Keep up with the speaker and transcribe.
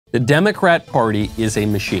The Democrat Party is a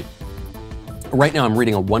machine. Right now, I'm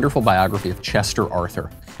reading a wonderful biography of Chester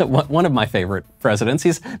Arthur, one of my favorite presidents.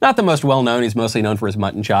 He's not the most well-known. He's mostly known for his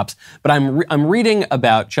mutton chops. But I'm reading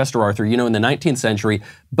about Chester Arthur. You know, in the 19th century,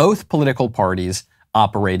 both political parties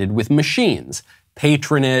operated with machines.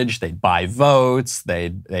 Patronage, they'd buy votes,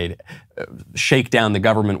 they'd shake down the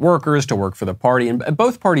government workers to work for the party, and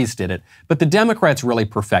both parties did it. But the Democrats really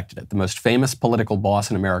perfected it. The most famous political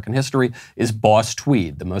boss in American history is Boss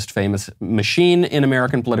Tweed. The most famous machine in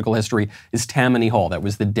American political history is Tammany Hall. That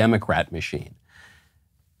was the Democrat machine.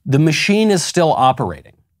 The machine is still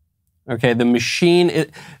operating. Okay, the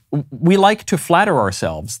machine, we like to flatter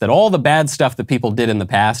ourselves that all the bad stuff that people did in the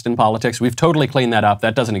past in politics, we've totally cleaned that up.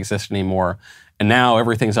 That doesn't exist anymore. And now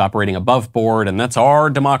everything's operating above board, and that's our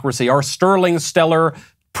democracy. Our sterling, stellar,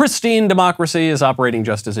 pristine democracy is operating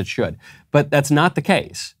just as it should. But that's not the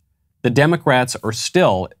case. The Democrats are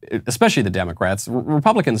still, especially the Democrats,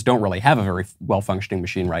 Republicans don't really have a very well-functioning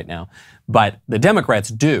machine right now, but the Democrats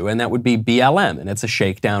do, and that would be BLM, and it's a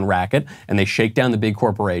shakedown racket, and they shake down the big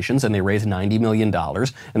corporations, and they raise $90 million,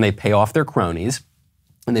 and they pay off their cronies,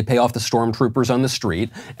 and they pay off the stormtroopers on the street,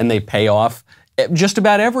 and they pay off just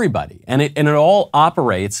about everybody. And it all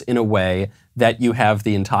operates in a way that you have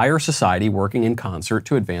the entire society working in concert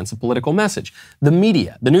to advance a political message. The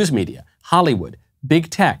media, the news media, Hollywood, big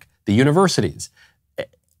tech, the universities,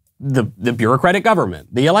 the bureaucratic government,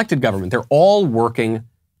 the elected government, they're all working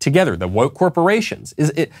together. The woke corporations,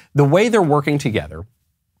 the way they're working together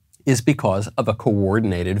is because of a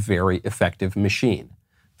coordinated, very effective machine.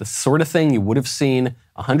 The sort of thing you would have seen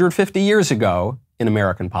 150 years ago in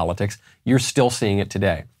American politics, you're still seeing it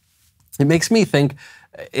today. It makes me think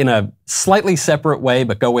in a slightly separate way,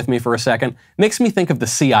 but go with me for a second, it makes me think of the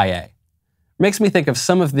CIA. It makes me think of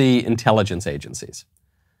some of the intelligence agencies.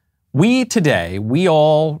 We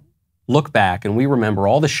all look back and we remember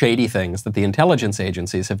all the shady things that the intelligence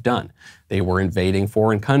agencies have done. They were invading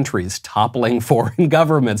foreign countries, toppling foreign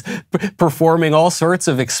governments, performing all sorts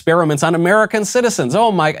of experiments on American citizens.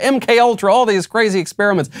 Oh my, MK Ultra, all these crazy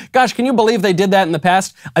experiments. Gosh, can you believe they did that in the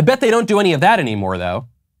past? I bet they don't do any of that anymore though.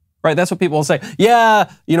 Right, that's what people will say.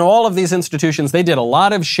 Yeah, you know, all of these institutions, they did a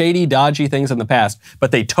lot of shady, dodgy things in the past,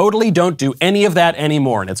 but they totally don't do any of that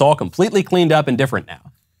anymore, and it's all completely cleaned up and different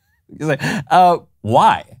now. You say,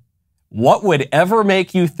 why? What would ever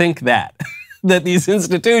make you think that? That these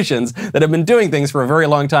institutions that have been doing things for a very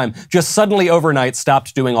long time just suddenly overnight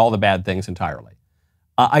stopped doing all the bad things entirely?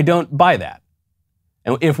 I don't buy that.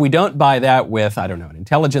 And if we don't buy that with, I don't know, an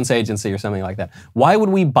intelligence agency or something like that, why would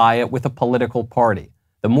we buy it with a political party?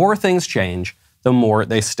 The more things change, the more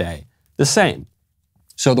they stay the same.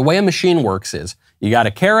 So the way a machine works is you got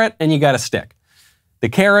a carrot and you got a stick. The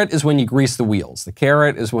carrot is when you grease the wheels. The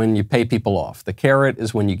carrot is when you pay people off. The carrot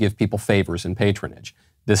is when you give people favors and patronage.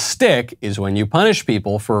 The stick is when you punish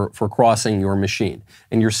people for crossing your machine.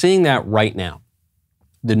 And you're seeing that right now.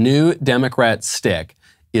 The new Democrat stick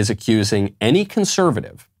is accusing any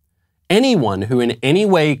conservative, anyone who in any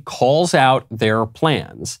way calls out their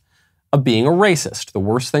plans, of being a racist. The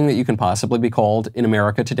worst thing that you can possibly be called in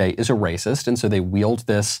America today is a racist. And so they wield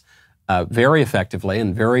this very effectively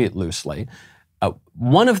and very loosely.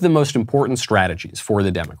 One of the most important strategies for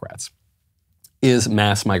the Democrats is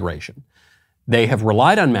mass migration. They have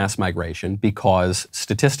relied on mass migration because,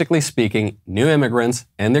 statistically speaking, new immigrants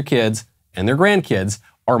and their kids and their grandkids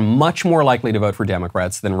are much more likely to vote for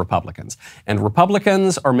Democrats than Republicans. And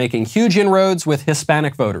Republicans are making huge inroads with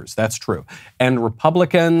Hispanic voters. That's true. And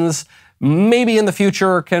Republicans, maybe in the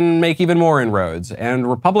future, can make even more inroads. And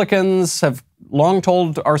Republicans have long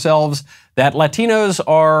told ourselves that Latinos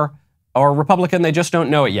are Republican, they just don't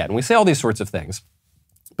know it yet. And we say all these sorts of things,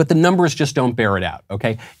 but the numbers just don't bear it out,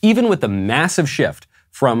 okay? Even with the massive shift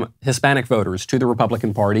from Hispanic voters to the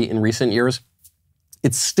Republican Party in recent years,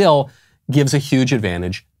 it still gives a huge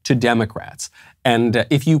advantage to Democrats. And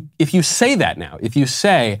if you say that now, if you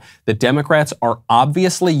say that Democrats are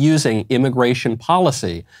obviously using immigration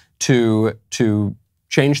policy to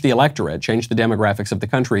change the electorate, change the demographics of the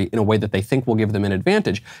country in a way that they think will give them an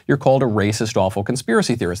advantage, you're called a racist, awful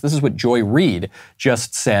conspiracy theorist. This is what Joy Reid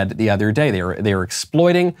just said the other day. They are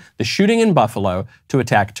exploiting the shooting in Buffalo to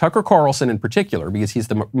attack Tucker Carlson in particular, because he's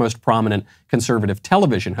the most prominent conservative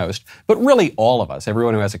television host, but really all of us,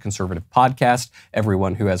 everyone who has a conservative podcast,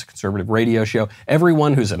 everyone who has a conservative radio show,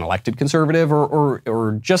 everyone who's an elected conservative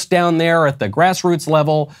or just down there at the grassroots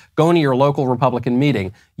level, going to your local Republican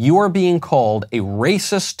meeting, you are being called a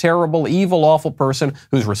racist, terrible, evil, awful person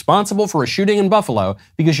who's responsible for a shooting in Buffalo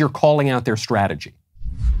because you're calling out their strategy.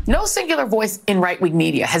 No singular voice in right-wing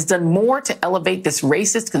media has done more to elevate this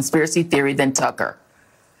racist conspiracy theory than Tucker.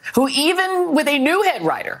 who even with a new head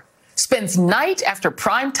writer spends night after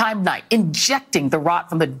primetime night injecting the rot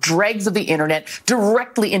from the dregs of the internet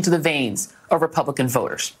directly into the veins of Republican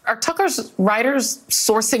voters. Are Tucker's writers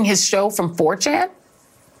sourcing his show from 4chan?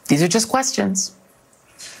 These are just questions.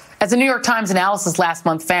 As the New York Times analysis last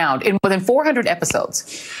month found, in more than 400 episodes,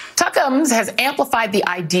 Tuckums has amplified the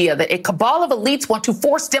idea that a cabal of elites want to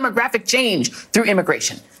force demographic change through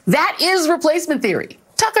immigration. That is replacement theory.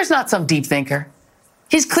 Tucker's not some deep thinker.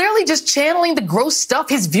 He's clearly just channeling the gross stuff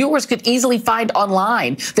his viewers could easily find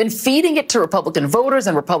online, then feeding it to Republican voters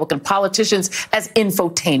and Republican politicians as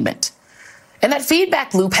infotainment. And that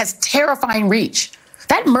feedback loop has terrifying reach.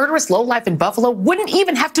 That murderous lowlife in Buffalo wouldn't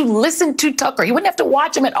even have to listen to Tucker. He wouldn't have to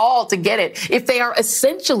watch him at all to get it if they are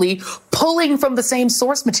essentially pulling from the same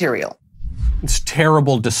source material. It's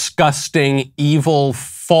terrible, disgusting, evil,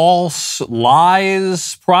 false,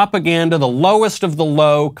 lies, propaganda, the lowest of the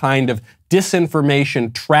low kind of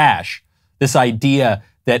disinformation trash. This idea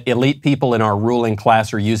that elite people in our ruling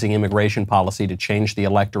class are using immigration policy to change the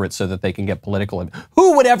electorate so that they can get political.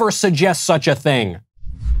 Who would ever suggest such a thing?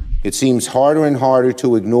 It seems harder and harder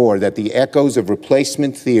to ignore that the echoes of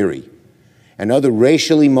replacement theory and other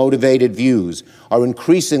racially motivated views are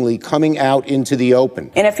increasingly coming out into the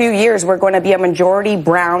open. In a few years, we're going to be a majority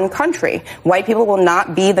brown country. White people will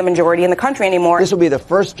not be the majority in the country anymore. This will be the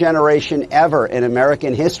first generation ever in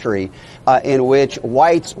American history in which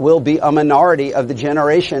whites will be a minority of the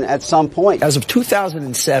generation at some point. As of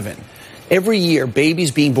 2007, every year,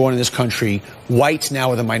 babies being born in this country, whites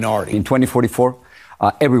now are the minority. In 2044,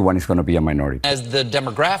 everyone is going to be a minority. As the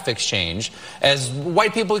demographics change, as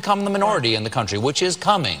white people become the minority in the country, which is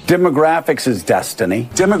coming. Demographics is destiny.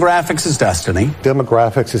 Demographics is destiny.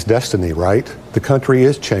 Demographics is destiny, right? The country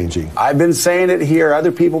is changing. I've been saying it here.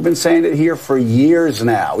 Other people have been saying it here for years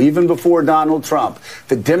now, even before Donald Trump.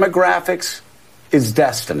 The demographics is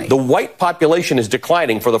destiny. The white population is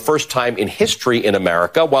declining for the first time in history in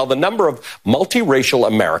America, while the number of multiracial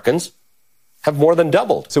Americans have more than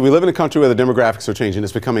doubled. So we live in a country where the demographics are changing.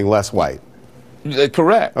 It's becoming less white.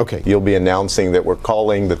 Correct. Okay. You'll be announcing that we're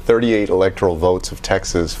calling the 38 electoral votes of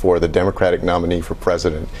Texas for the Democratic nominee for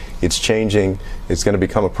president. It's changing. It's going to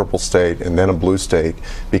become a purple state and then a blue state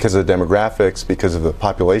because of the demographics, because of the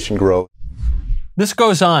population growth. This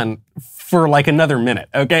goes on for like another minute,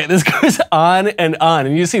 okay? This goes on.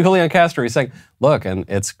 And you see Julian Castro, he's saying, look, and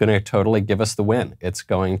it's going to totally give us the win. It's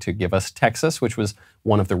going to give us Texas, which was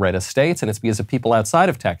one of the reddest states, and it's because of people outside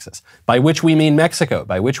of Texas, by which we mean Mexico,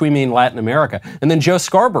 by which we mean Latin America. And then Joe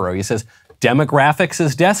Scarborough, he says, demographics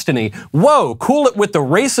is destiny. Whoa, cool it with the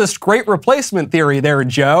racist great replacement theory there,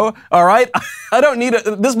 Joe, all right? I don't need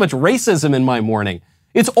this much racism in my morning.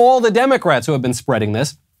 It's all the Democrats who have been spreading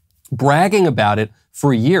this, bragging about it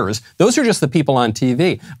for years. Those are just the people on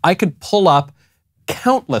TV. I could pull up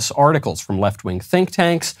countless articles from left-wing think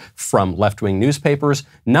tanks, from left-wing newspapers,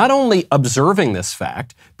 not only observing this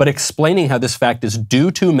fact, but explaining how this fact is due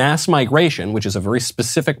to mass migration, which is a very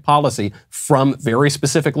specific policy from very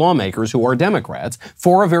specific lawmakers who are Democrats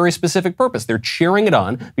for a very specific purpose. They're cheering it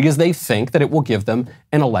on because they think that it will give them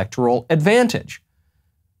an electoral advantage.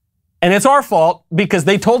 And it's our fault because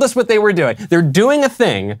they told us what they were doing. They're doing a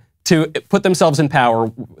thing to put themselves in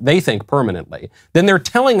power, they think, permanently. Then they're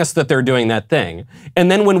telling us that they're doing that thing.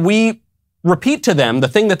 And then when we repeat to them the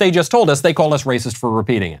thing that they just told us, they call us racist for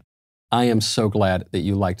repeating it. I am so glad that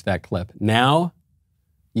you liked that clip. Now,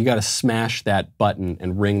 you got to smash that button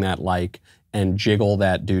and ring that like and jiggle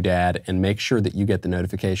that doodad and make sure that you get the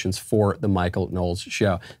notifications for the Michael Knowles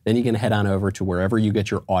Show. Then you can head on over to wherever you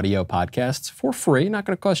get your audio podcasts for free, not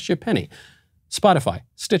going to cost you a penny. Spotify,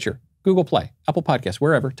 Stitcher, Google Play, Apple Podcasts,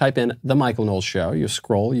 wherever, type in The Michael Knowles Show. You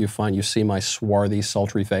scroll, you see my swarthy,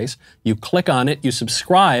 sultry face. You click on it, you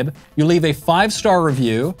subscribe, you leave a 5-star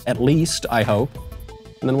review, at least, I hope,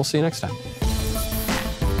 and then we'll see you next time.